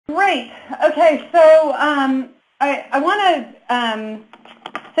Great. Okay, so I want to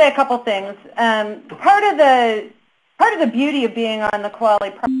say a couple things. Part of the beauty of being on the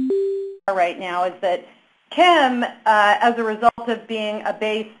Kuali right now is that Kim, as a result of being a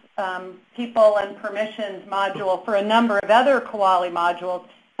base people and permissions module for a number of other Kuali modules,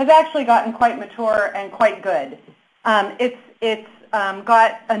 has actually gotten quite mature and quite good. It's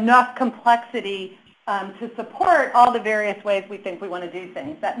got enough complexity to support all the various ways we think we want to do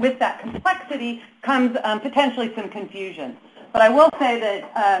things. With that complexity comes potentially some confusion. But I will say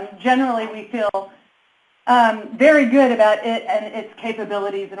that generally we feel very good about it and its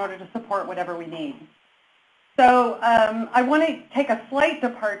capabilities in order to support whatever we need. So I want to take a slight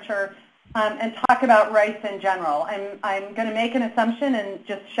departure and talk about RICE in general. I'm going to make an assumption and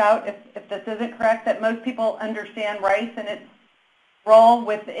just shout if this isn't correct, that most people understand RICE and its role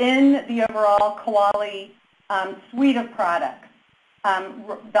within the overall Kuali suite of products.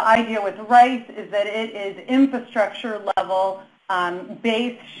 The idea with RICE is that it is infrastructure level,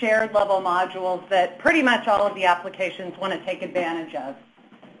 base shared level modules that pretty much all of the applications want to take advantage of.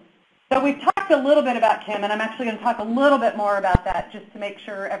 So we've talked a little bit about Kim, and I'm actually going to talk a little bit more about that just to make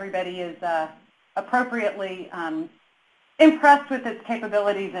sure everybody is appropriately impressed with its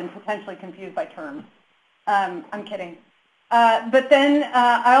capabilities and potentially confused by terms. I'm kidding. But then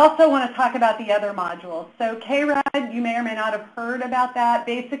I also want to talk about the other modules. So KRAD, you may or may not have heard about that.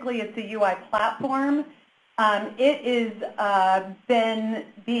 Basically, it's a UI platform. It has been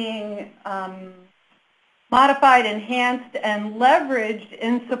being modified, enhanced, and leveraged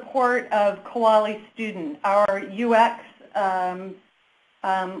in support of Kuali Student. Our UX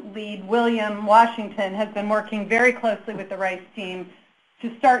lead, William Washington, has been working very closely with the RICE team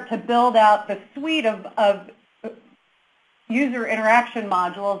to start to build out the suite of user interaction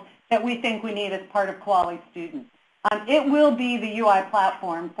modules that we think we need as part of Kuali Student. It will be the UI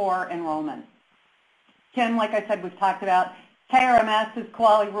platform for enrollment. Kim, like I said, we've talked about. KRMS is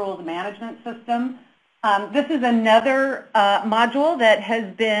Kuali Rules Management System. This is another module that has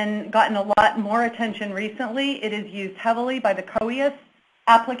gotten a lot more attention recently. It is used heavily by the COIAS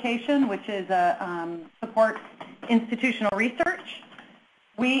application, which is supports institutional research.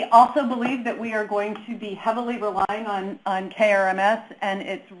 We also believe that we are going to be heavily relying on KRMS and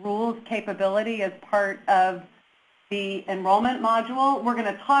its rules capability as part of the enrollment module. We're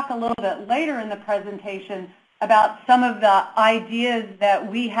going to talk a little bit later in the presentation about some of the ideas that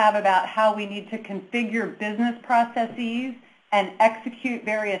we have about how we need to configure business processes and execute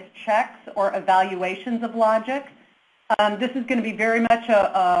various checks or evaluations of logic. This is going to be very much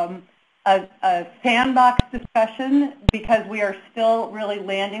a sandbox discussion because we are still really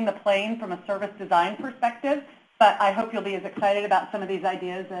landing the plane from a service design perspective, but I hope you'll be as excited about some of these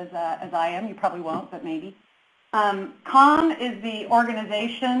ideas as I am. You probably won't, but maybe. COM is the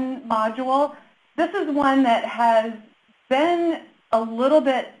organization module. This is one that has been a little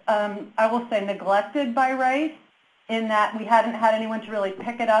bit, I will say, neglected by RICE in that we hadn't had anyone to really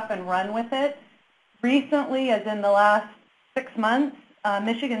pick it up and run with it. Recently, as in the last 6 months,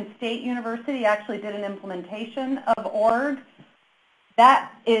 Michigan State University actually did an implementation of org.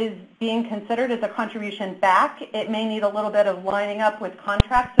 That is being considered as a contribution back. It may need a little bit of lining up with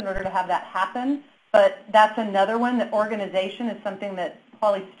contracts in order to have that happen, but that's another one. That organization is something that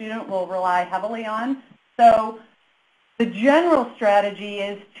Kuali Student will rely heavily on. So the general strategy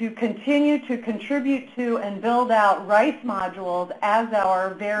is to continue to contribute to and build out RICE modules as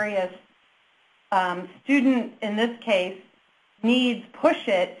our various student, in this case, needs push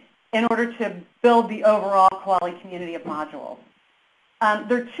it in order to build the overall Kuali community of modules.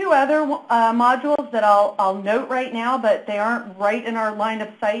 There are two other modules that I'll note right now, but they aren't right in our line of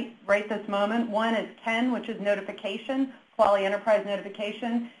sight right this moment. One is KEN, which is notification, Kuali Enterprise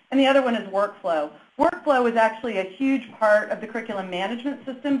Notification, and the other one is workflow. Workflow is actually a huge part of the curriculum management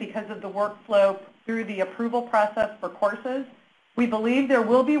system because of the workflow through the approval process for courses. We believe there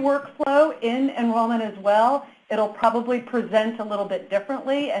will be workflow in enrollment as well. It'll probably present a little bit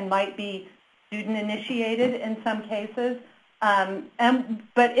differently and might be student-initiated in some cases.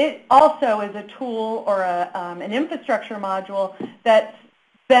 But it also is a tool or an infrastructure module that's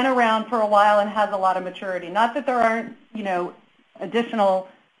been around for a while and has a lot of maturity. Not that there aren't, additional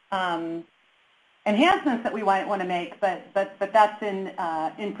enhancements that we might want to make, but that's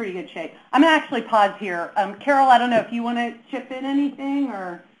in pretty good shape. I'm going to actually pause here. Carol, I don't know if you want to chip in anything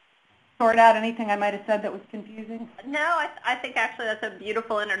or sort out anything I might have said that was confusing. No, I think actually that's a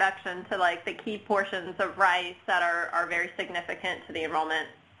beautiful introduction to the key portions of RICE that are very significant to the enrollment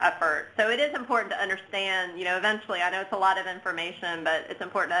effort. So it is important to understand, eventually, I know it's a lot of information, but it's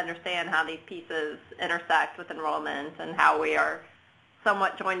important to understand how these pieces intersect with enrollment and how we are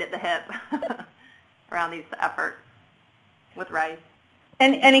somewhat joined at the hip around these efforts with RICE.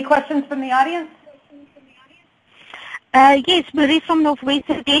 Any questions from the audience? Yes, Marie from Northwest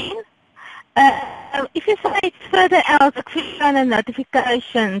again. If you say it's further out, the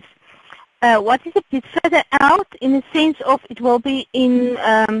notifications, what is a bit further out in the sense of it will be in,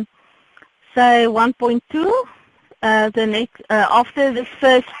 say, 1.2, the next after the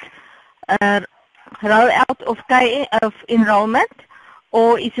first rollout of enrollment,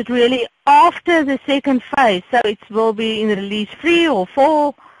 or is it really after the second phase? So it will be in release 3 or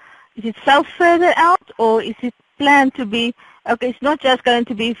 4. Is it so further out, or is it planned to be, okay, it's not just going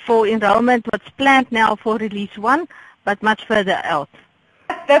to be for enrollment, what's planned now for release 1, but much further out?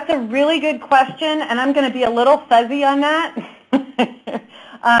 That's a really good question, and I'm going to be a little fuzzy on that.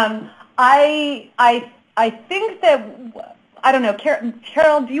 I think that, I don't know,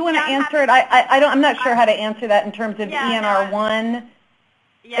 Carol, do you want to answer it? I'm not sure how to answer that in terms of ENR1.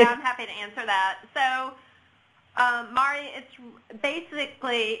 Yeah, I'm happy to answer that. So, Mari, it's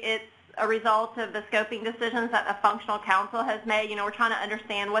a result of the scoping decisions that the functional council has made. You know, we're trying to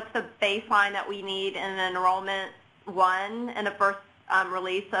understand what's the baseline that we need in enrollment 1 in the first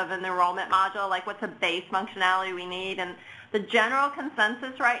release of an enrollment module, like what's the base functionality we need. And the general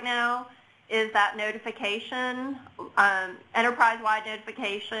consensus right now is that notification, enterprise-wide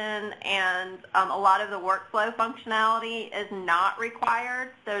notification, and a lot of the workflow functionality is not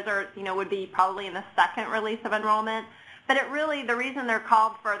required. Those are, would be probably in the second release of enrollment. But it really, the reason they're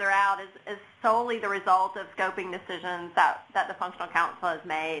called further out is solely the result of scoping decisions that the functional council has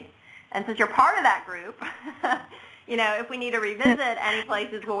made. And since you're part of that group, if we need to revisit any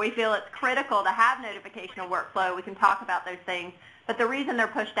places where we feel it's critical to have notification of workflow, we can talk about those things. But the reason they're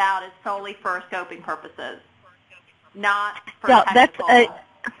pushed out is solely for scoping purposes, not for technical.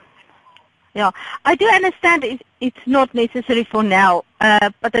 I do understand it's not necessary for now,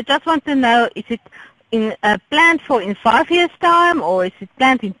 but I just want to know, is it planned for in 5 years' time, or is it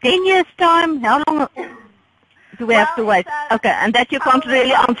planned in 10 years' time? How long do we have to wait? Okay, and that you can't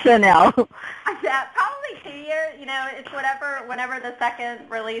really answer now. Yeah, probably 2 years. It's whenever the second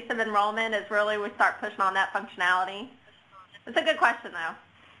release of enrollment is really we start pushing on that functionality. It's a good question, though.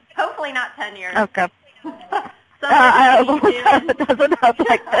 Hopefully not 10 years. Okay. It doesn't help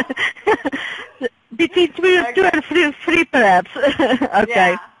like that. Between 2 and 3 perhaps.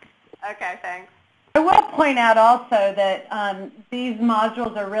 Okay. Yeah. Okay, thanks. I will point out also that these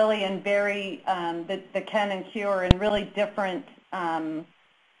modules are really in the Ken and Q are in really different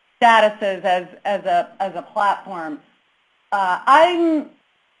statuses as a platform.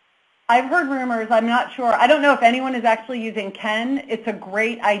 I've heard rumors, I'm not sure, I don't know if anyone is actually using Ken. It's a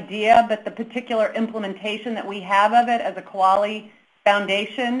great idea, but the particular implementation that we have of it as a Kuali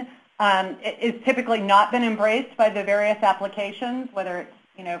foundation is typically not been embraced by the various applications, whether it's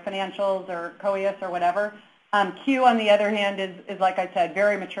financials or COEUS or whatever. Q, on the other hand, is, like I said,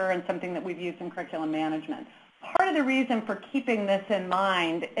 very mature and something that we've used in curriculum management. Part of the reason for keeping this in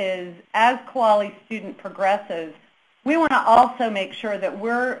mind is as Kuali student progresses, we want to also make sure that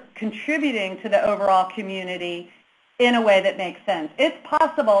we're contributing to the overall community in a way that makes sense. It's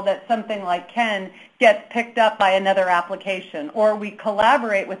possible that something like Ken gets picked up by another application, or we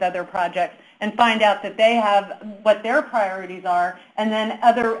collaborate with other projects and find out that they have what their priorities are, and then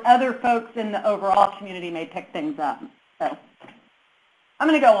other folks in the overall community may pick things up. So I'm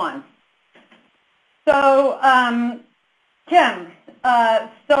going to go on. So Kim,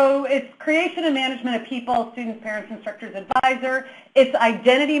 so it's creation and management of people, students, parents, instructors, advisor. It's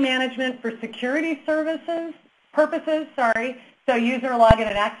identity management for security purposes, so user login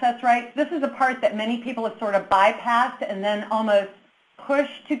and access rights. This is a part that many people have sort of bypassed and then almost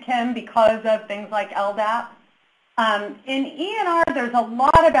pushed to Kim because of things like LDAP. In ENR, there's a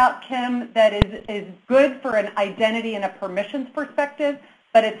lot about Kim that is good for an identity and a permissions perspective,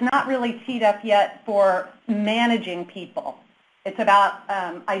 but it's not really teed up yet for managing people. It's about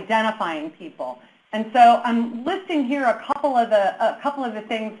identifying people. And so I'm listing here a couple of the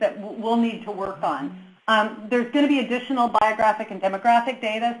things that we'll need to work on. There's going to be additional biographic and demographic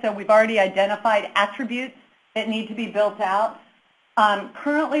data, so we've already identified attributes that need to be built out.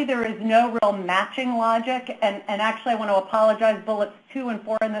 Currently, there is no real matching logic, and actually I want to apologize, bullets 2 and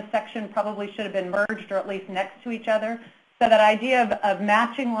 4 in this section probably should have been merged or at least next to each other. So that idea of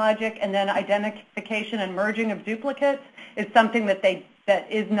matching logic and then identification and merging of duplicates is something that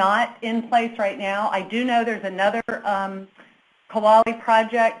is not in place right now. I do know there's another Kuali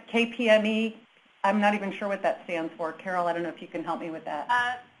project, KPME. I'm not even sure what that stands for. Carol, I don't know if you can help me with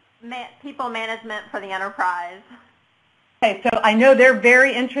that. People management for the enterprise. Okay, so I know they're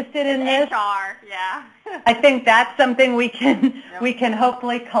very interested in this. HR, yeah. I think that's something we can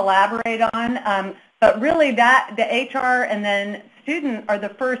hopefully collaborate on. But really, the HR and then student are the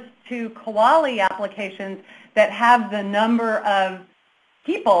first two Kuali applications that have the number of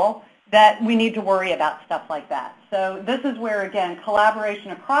people that we need to worry about stuff like that. So this is where, again, collaboration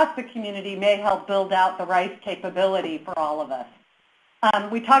across the community may help build out the RICE capability for all of us.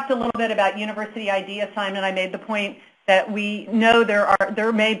 We talked a little bit about university ID assignment. I made the point that we know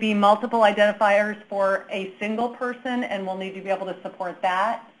there may be multiple identifiers for a single person, and we'll need to be able to support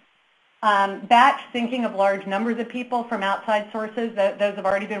that. Batch syncing of large numbers of people from outside sources, those have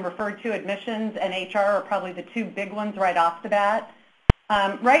already been referred to. Admissions and HR are probably the two big ones right off the bat.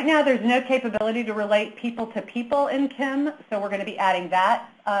 Right now, there's no capability to relate people to people in KIM, so we're going to be adding that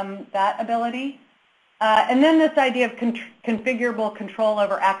ability. And then this idea of configurable control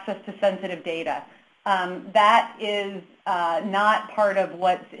over access to sensitive data. That is not part of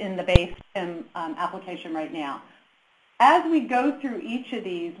what's in the base KIM application right now. As we go through each of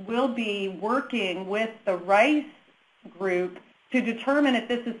these, we'll be working with the RICE group to determine if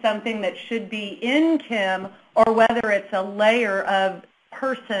this is something that should be in KIM or whether it's a layer of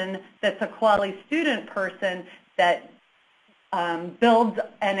person that's a Kuali student person that builds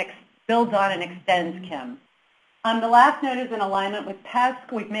on and extends KIM. The last note is in alignment with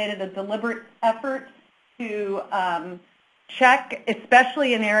PESC. We've made it a deliberate effort to check,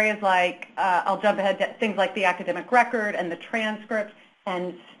 especially in areas like, I'll jump ahead to things like the academic record and the transcript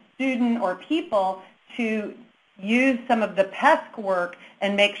and student or people, to use some of the PESC work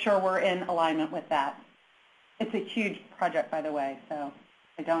and make sure we're in alignment with that. It's a huge project, by the way, so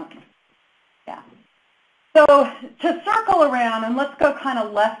yeah. So to circle around, and let's go kind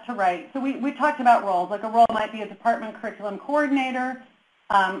of left to right. So we talked about roles. Like a role might be a department curriculum coordinator.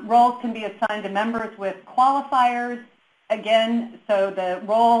 Roles can be assigned to members with qualifiers. Again, so the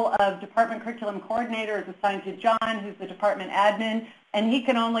role of department curriculum coordinator is assigned to John, who's the department admin, and he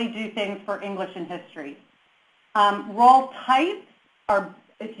can only do things for English and history. Role types are,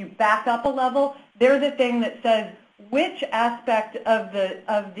 if you back up a level, they're the thing that says which aspect of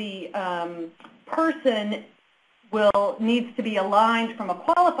the person needs to be aligned from a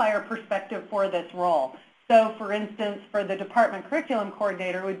qualifier perspective for this role. So, for instance, for the department curriculum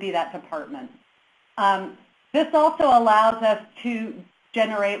coordinator, would be that department. This also allows us to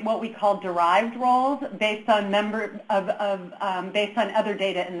generate what we call derived roles based on based on other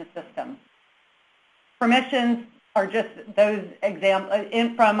data in the system. Permissions are just those examples.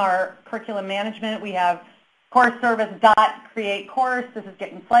 From our curriculum management, we have course service dot create course. This is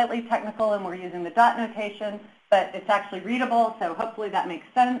getting slightly technical, and we're using the dot notation, but it's actually readable, so hopefully that makes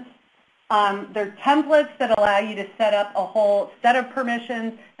sense. There are templates that allow you to set up a whole set of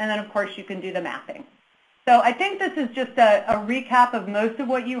permissions, and then, of course, you can do the mapping. So I think this is just a recap of most of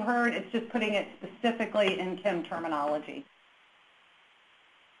what you heard. It's just putting it specifically in KIM terminology.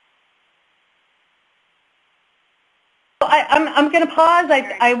 So I'm going to pause.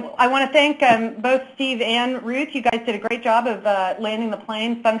 I want to thank both Steve and Ruth. You guys did a great job of landing the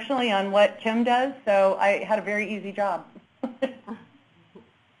plane functionally on what KIM does, so I had a very easy job.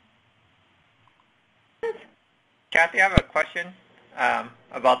 Kathy, I have a question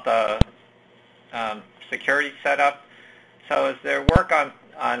about the security setup. So is there work on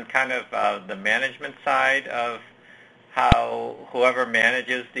kind of the management side of how whoever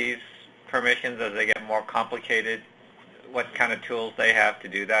manages these permissions as they get more complicated, what kind of tools they have to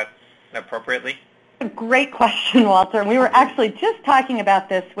do that appropriately? A great question, Walter. We were actually just talking about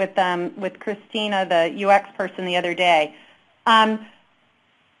this with Christina, the UX person, the other day. KIM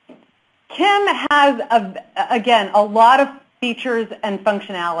has, again, a lot of features and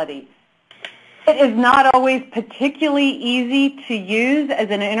functionality. It is not always particularly easy to use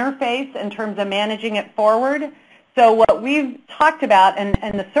as an interface in terms of managing it forward. So what we've talked about,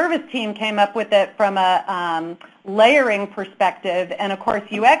 and the service team came up with it from a layering perspective, and of course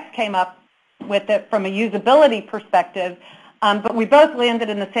UX came up with it from a usability perspective, but we both landed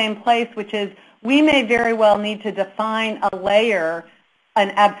in the same place, which is we may very well need to define a layer,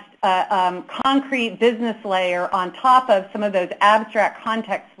 an concrete business layer on top of some of those abstract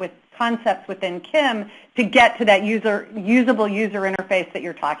concepts within KIM to get to that usable user interface that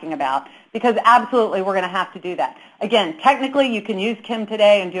you're talking about, because absolutely we're going to have to do that. Again, technically you can use KIM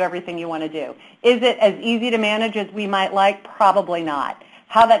today and do everything you want to do. Is it as easy to manage as we might like? Probably not.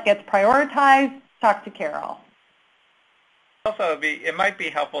 How that gets prioritized, talk to Carol. Also, it might be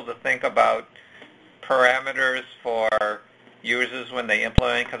helpful to think about parameters for users when they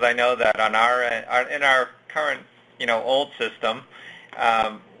implement, because I know that on in our current old system,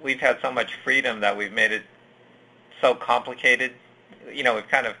 we've had so much freedom that we've made it so complicated. We've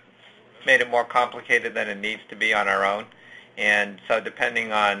kind of made it more complicated than it needs to be on our own. And so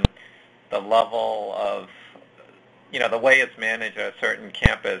depending on the level of, the way it's managed at a certain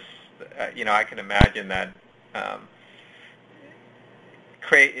campus, I can imagine that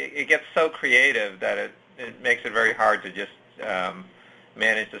it gets so creative that it makes it very hard to just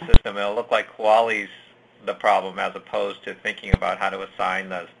manage the system. It'll look like Kuali's the problem as opposed to thinking about how to assign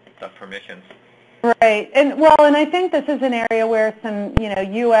the permissions. Right, and I think this is an area where some,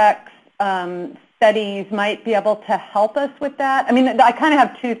 UX studies might be able to help us with that. I mean, I kind of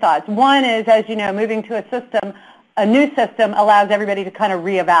have two thoughts. One is, as you know, moving to a new system allows everybody to kind of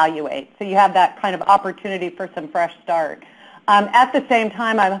reevaluate. So you have that kind of opportunity for some fresh start. At the same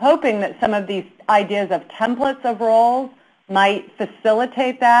time, I'm hoping that some of these ideas of templates of roles might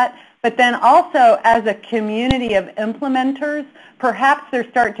facilitate that. But then also, as a community of implementers, perhaps there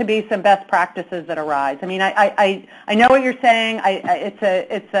start to be some best practices that arise. I mean, I know what you're saying.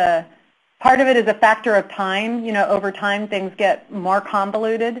 It's a part of it is a factor of time. Over time things get more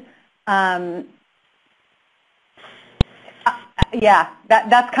convoluted. Yeah,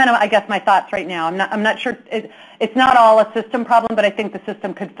 that's kind of, I guess, my thoughts right now. I'm not sure. It's not all a system problem, but I think the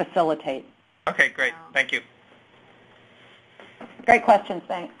system could facilitate. Okay, great. Thank you. Great questions.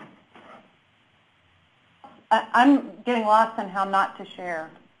 Thanks. I'm getting lost on how not to share.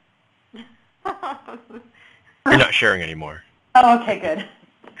 You're not sharing anymore. Oh, okay, good.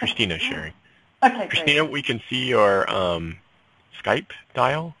 Christina's sharing. Okay, great. Christina, we can see your Skype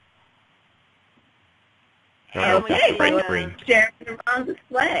dial. I don't know if that's the right screen. Sharing on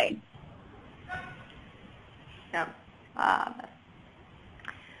display. Yep.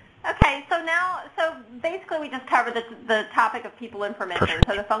 Okay, so basically we just covered the topic of people and permissions, Perfect.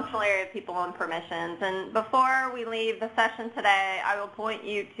 so the functional area of people and permissions. And before we leave the session today, I will point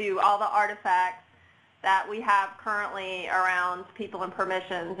you to all the artifacts that we have currently around people and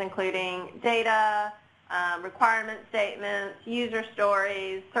permissions, including data, requirement statements, user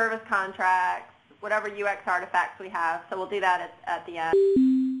stories, service contracts, whatever UX artifacts we have. So we'll do that at the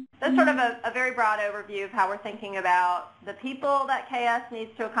end. That's sort of a very broad overview of how we're thinking about the people that KS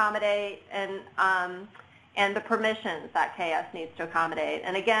needs to accommodate and the permissions that KS needs to accommodate.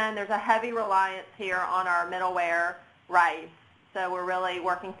 And again, there's a heavy reliance here on our middleware, RICE. So we're really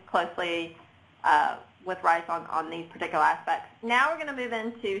working closely with RICE on these particular aspects. Now we're going to move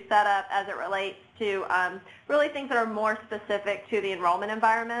into setup as it relates to really things that are more specific to the enrollment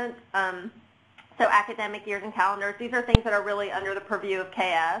environment. So academic years and calendars, these are things that are really under the purview of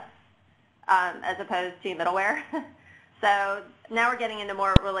KS as opposed to middleware. So now we're getting into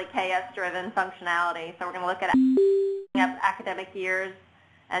more really KS-driven functionality. So we're going to look at academic years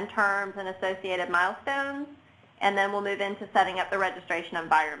and terms and associated milestones, and then we'll move into setting up the registration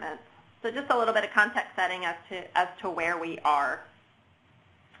environment. So just a little bit of context setting as to where we are.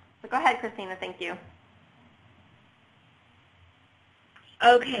 So go ahead, Christina. Thank you.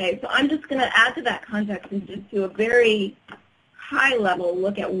 Okay, so I'm just going to add to that context and just do a very high-level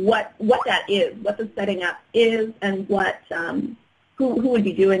look at what that is, what the setting up is, and what who would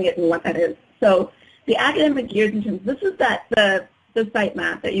be doing it and what that is. So the academic years in terms, this is the site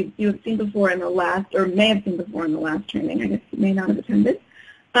map that you have seen before in the last, or may have seen before in the last training. I guess you may not have attended.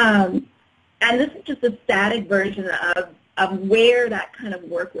 And this is just a static version of where that kind of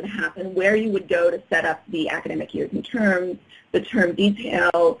work would happen, where you would go to set up the academic years and terms, the term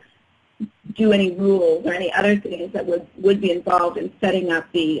detail, do any rules or any other things that would be involved in setting up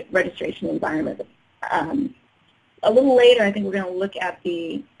the registration environment. A little later, I think we're going to look at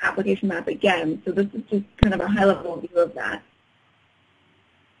the application map again. So this is just kind of a high-level view of that.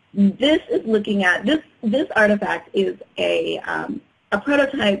 This is looking at, this artifact is a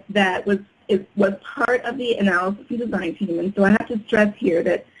prototype that was part of the analysis and design team. And so I have to stress here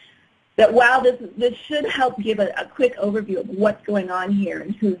that while this should help give a quick overview of what's going on here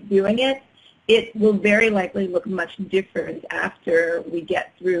and who's doing it, it will very likely look much different after we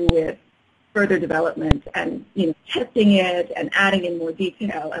get through with further development and testing it and adding in more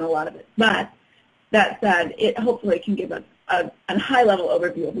detail and a lot of it. But that said, it hopefully can give us a high-level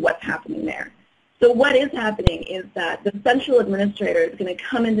overview of what's happening there. So what is happening is that the central administrator is going to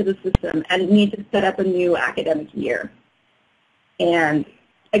come into the system and need to set up a new academic year. And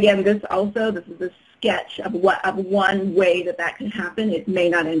again, this is a sketch of one way that can happen. It may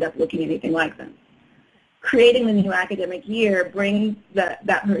not end up looking anything like this. Creating the new academic year brings that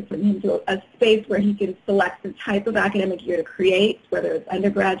person into a space where he can select the type of academic year to create, whether it's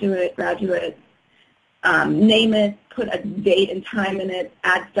undergraduate, graduate, name it, put a date and time in it,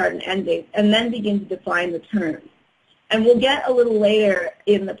 add start and end dates, and then begin to define the terms. And we'll get a little later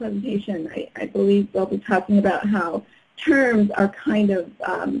in the presentation, I believe we'll be talking about how terms are kind of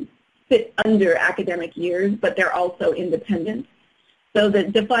fit under academic years, but they're also independent. So the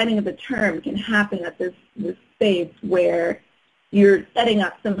defining of the term can happen at this space where you're setting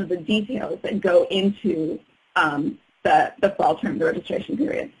up some of the details that go into the fall term, the registration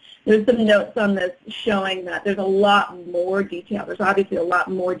period. There's some notes on this showing that there's a lot more detail. There's obviously a lot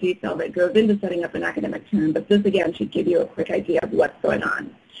more detail that goes into setting up an academic term, but this, again, should give you a quick idea of what's going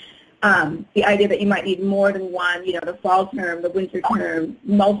on. The idea that you might need more than one, the fall term, the winter term,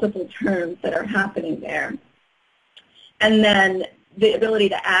 multiple terms that are happening there. And then the ability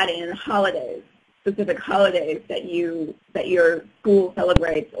to add in holidays, specific holidays that your school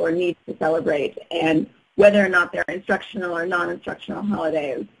celebrates or needs to celebrate, and whether or not they're instructional or non-instructional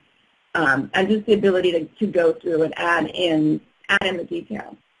holidays. And just the ability to go through and add in the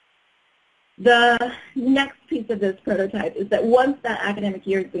detail. The next piece of this prototype is that once that academic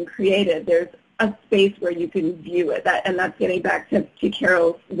year has been created, there's a space where you can view it. And that's getting back to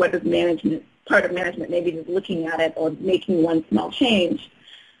Carol's, what is management, part of management, maybe just looking at it or making one small change.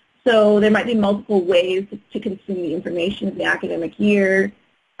 So there might be multiple ways to consume the information of the academic year.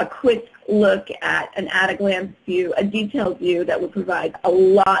 A quick look at an at-a-glance view, a detailed view that would provide a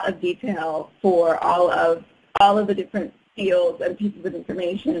lot of detail for all of the different fields and pieces of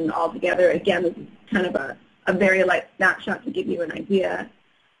information all together. Again, this is kind of a very light snapshot to give you an idea,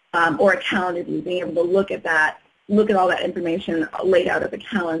 or a calendar view, being able to look at all that information laid out as a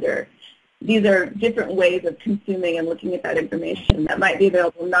calendar. These are different ways of consuming and looking at that information that might be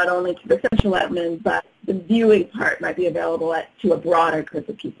available not only to the central admin, but the viewing part might be available to a broader group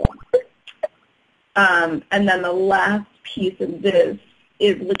of people. And then the last piece of this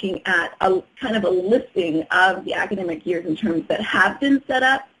is looking at kind of a listing of the academic years in terms that have been set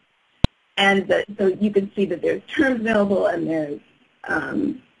up. And so you can see that there's terms available and there's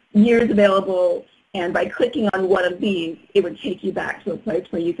years available. And by clicking on one of these, it would take you back to a place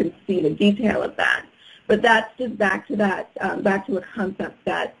where you can see the detail of that. But that's just back to a concept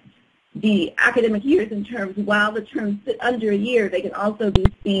that the academic years in terms, while the terms sit under a year, they can also be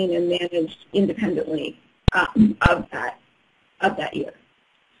seen and managed independently of that year.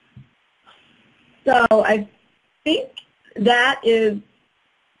 So I think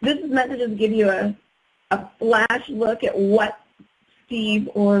this is meant to just give you a flash look at what Steve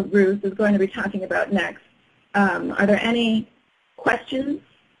or Ruth is going to be talking about next. Are there any questions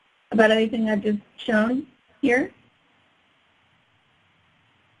about anything I've just shown here?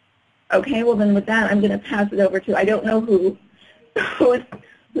 Okay, well then with that, I'm going to pass it over to, I don't know who's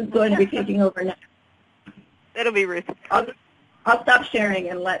going to be taking over next. It'll be Ruth. I'll stop sharing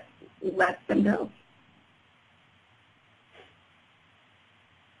and let them go.